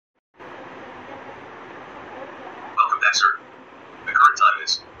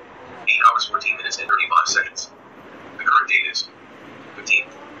hours 14 minutes and 35 seconds. The current date is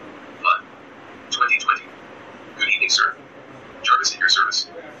 15/5/2020. Good evening, sir. Jarvis at your service.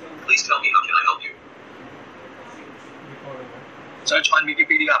 Please tell me, how can I help you? Search on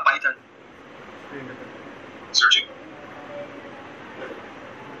Wikipedia Python. Searching.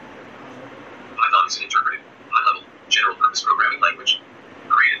 Python is an interpreted, high-level, general-purpose programming language.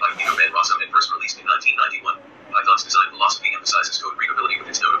 Created by Guido van Rossum and first released in 1991, Python's design philosophy emphasizes code readability with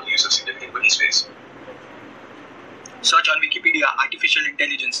its notable use of significant wiki space. Search on Wikipedia Artificial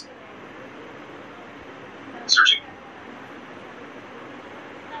Intelligence. Searching.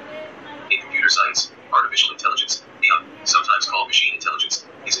 In computer science, artificial intelligence, AI, sometimes called machine intelligence,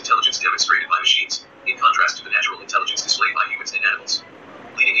 is intelligence demonstrated by machines, in contrast to the natural intelligence displayed by humans and animals.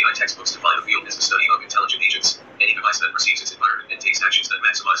 Leading AI textbooks define the field as the study of intelligent agents, any device that perceives its environment and takes actions that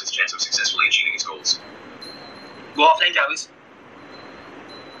maximize its chance of successfully achieving its goals. Go offline, Jarvis.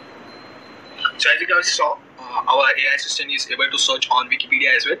 So as you guys saw, our AI assistant is able to search on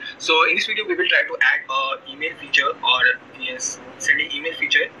Wikipedia as well. So in this video, we will try to add a email feature or sending email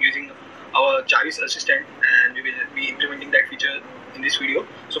feature using our Jarvis assistant, and we will be implementing that feature in this video.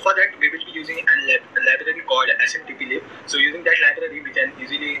 So for that, we will be using a library called SMTP-lib. So using that library, we can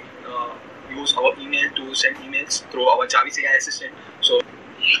easily use our email to send emails through our Jarvis AI assistant. So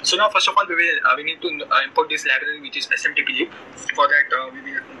now, first of all, we need to import this library, which is SMTP-lib. For that, we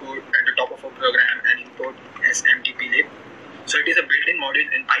will go at the top of our program and import SMTP-lib. So it is a built-in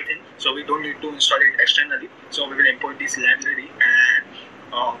module in Python, so we don't need to install it externally. So we will import this library, and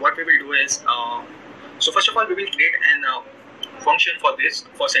what we will do is, so first of all, we will create an function for this,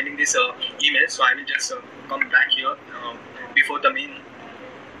 for sending this email. So I will just come back here before the main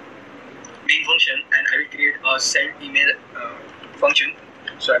function, and I will create a send email function.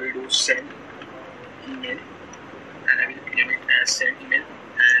 So I will do send email, and I will name it as send email,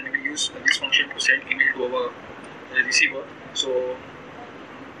 and we will use this function to send email to our receiver. So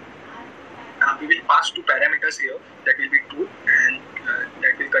we will pass two parameters here, that will be true, and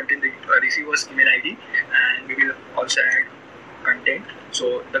that will contain the receiver's email ID, and we will also add content.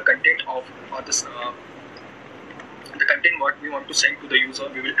 So the content of the content what we want to send to the user,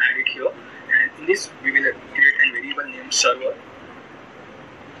 we will add it here, and in this we will create a variable named server,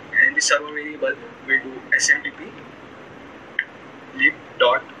 and in this server variable we will do smtp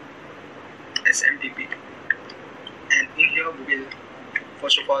lib.smtp, and in here we will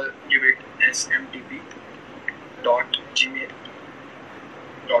first of all give it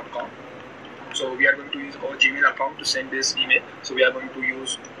smtp.gmail.com. So we are going to use our Gmail account to send this email. So we are going to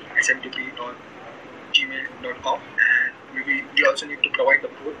use smtp.gmail.com, and we also need to provide the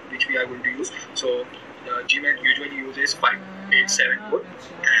port which we are going to use. So Gmail usually uses 587 port,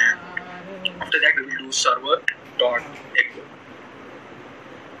 and after that we will do server.echo,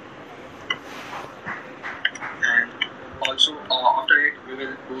 and also after it we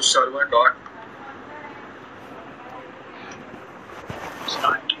will do server.start.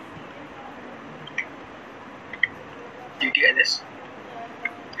 DTLS.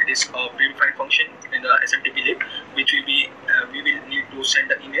 It is a predefined function in the SMTP-lib, which will be we will need to send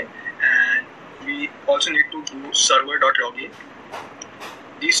the email, and we also need to do server.login.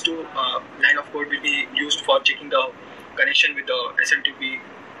 These two line of code will be used for checking the connection with the SMTP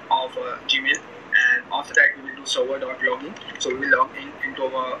of Gmail, and after that we will do server.login. So we will log into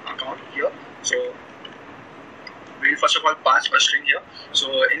our account here. So we will first of all pass a string here.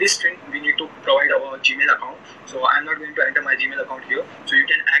 So in this string we need to provide our Gmail account. So I am not going to enter my Gmail account here. So you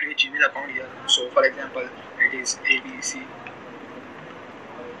can add a Gmail account here. So for example, it is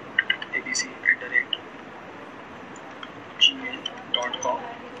abc@gmail.com,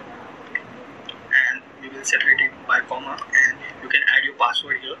 and we will separate it by comma, and you can add your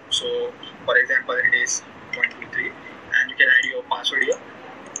password here. So for example, it is 123, and you can add your password here.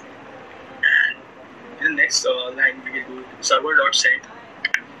 In the next line we will do server.send.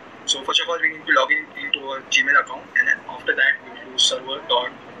 So first of all we need to log in into our Gmail account, and then after that we will do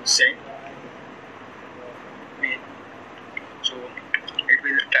server.send mail. So it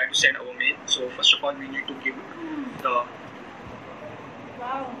will try to send our mail. So first of all we need to give our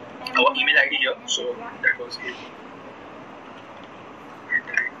email ID here. So that was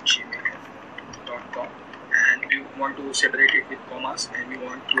gmail.com, and we want to separate it with commas, and we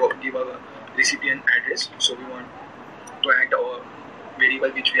want to give our recipient address. So we want to add our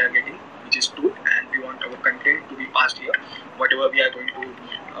variable which we are getting, which is truth, and we want our content to be passed here. Whatever we are going to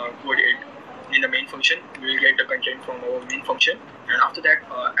code it in the main function, we will get the content from our main function, and after that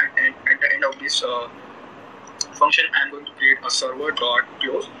at the end of this function I am going to create a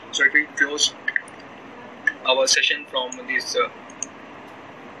server.close. So it will close our session from this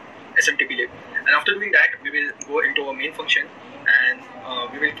SMTP lib. And after doing that, we will go into a main function, and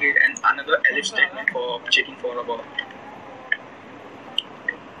we will create another elif statement for checking for our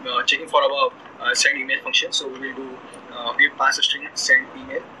send email function. So we will do we pass a string send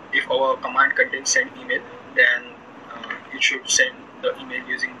email. If our command contains send email, then it should send the email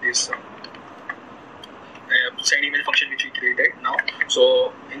using this send email function which we created now.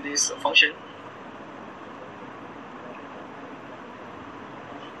 So in this function,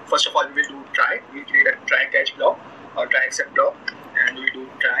 first of all, we will do try. We create a try catch block or try accept block, and we do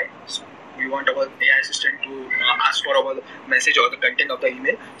try. So we want our AI assistant to ask for our message or the content of the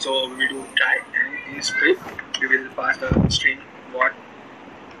email. So we will do try, and in script we will pass the string what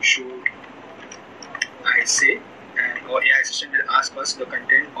should I say, and our AI assistant will ask us the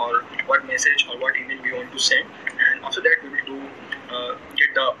content or what message or what email we want to send. And after that, we will do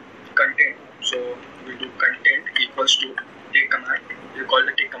get the content. So we will do content equals to take command. We call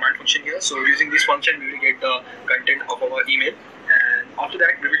the take command function here. So using this function, we will get the content of our email. And after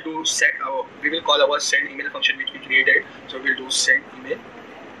that, we will do we will call our send email function which we created. So we will do send email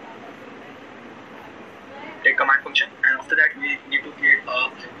take command function, and after that we need to create a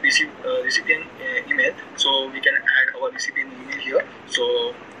recipient email. So we can add our recipient email here.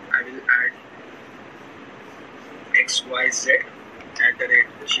 So I will add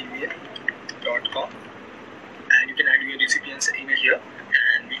xyz@gmail.com, and you can add your recipient's email here,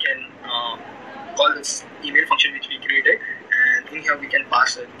 and we can call this email function which we created, and in here we can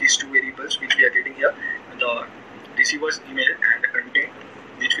pass these two variables which we are getting here, the receiver's email and the content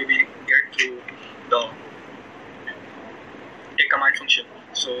which we will get through the take command function.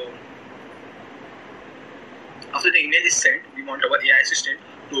 So after the email is sent, we want our AI assistant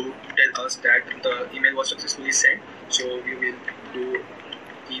to tell us that the email was successfully sent. So we will do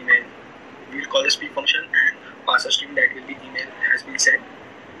email. We will call the speak function and pass a string that will be email has been sent.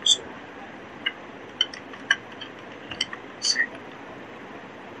 So send.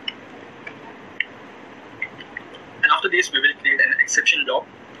 And after this, we will create an exception block.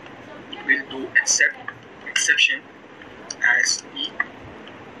 We will do accept exception as E,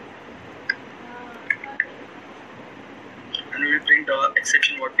 and we will print the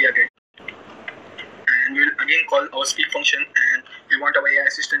exception what we are getting. And we will again call our speak function, and we want our AI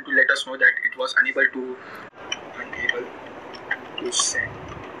assistant to let us know that it was unable to send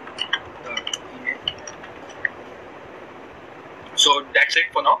the email. So that's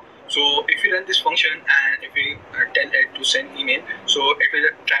it for now. So if we run this function and if we tell it to send email, so it will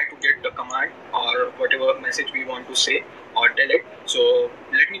try to get the command or whatever message we want to say or tell it. So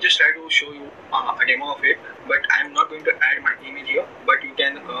let me just try to show you a demo of it, but I'm not going to add my email here, but you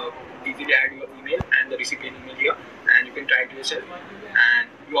can easily add your email and the recipient email here, and you can try it yourself. And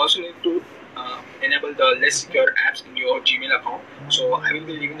you also need to enable the less secure apps in your Gmail account. So I will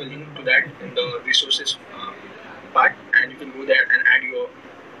be leaving the link to that in the resources part, and you can go there and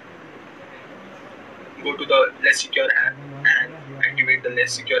go to the less secure app and activate the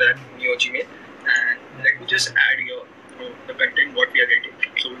less secure app in your Gmail. And let me just add your the content what we are getting.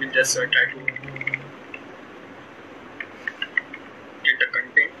 So we will just try to get the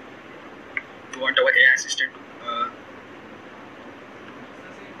content. We want our AI assistant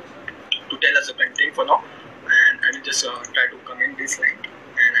to tell us the content for now, and I will just try to comment this line,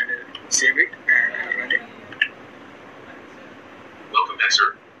 and I will save it and I will run it. Welcome back,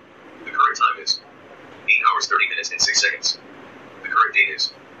 sir. The current time is 8 hours 30 minutes and 6 seconds. The current date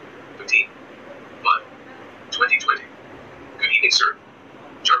is 15/5/2020. Good evening, sir.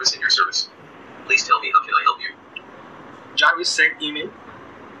 Jarvis in your service. Please tell me, how can I help you? Jarvis sent email.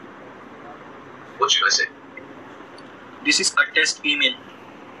 What should I say? This is a test email.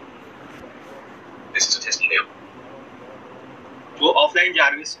 This is a test email. Go offline,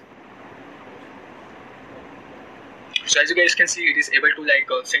 Jarvis. So as you guys can see, it is able to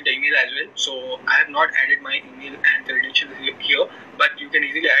send the email as well. So I have not added my email and credentials here, but you can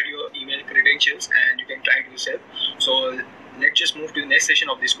easily add your email credentials and you can try it yourself. So let's just move to the next session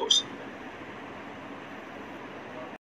of this course.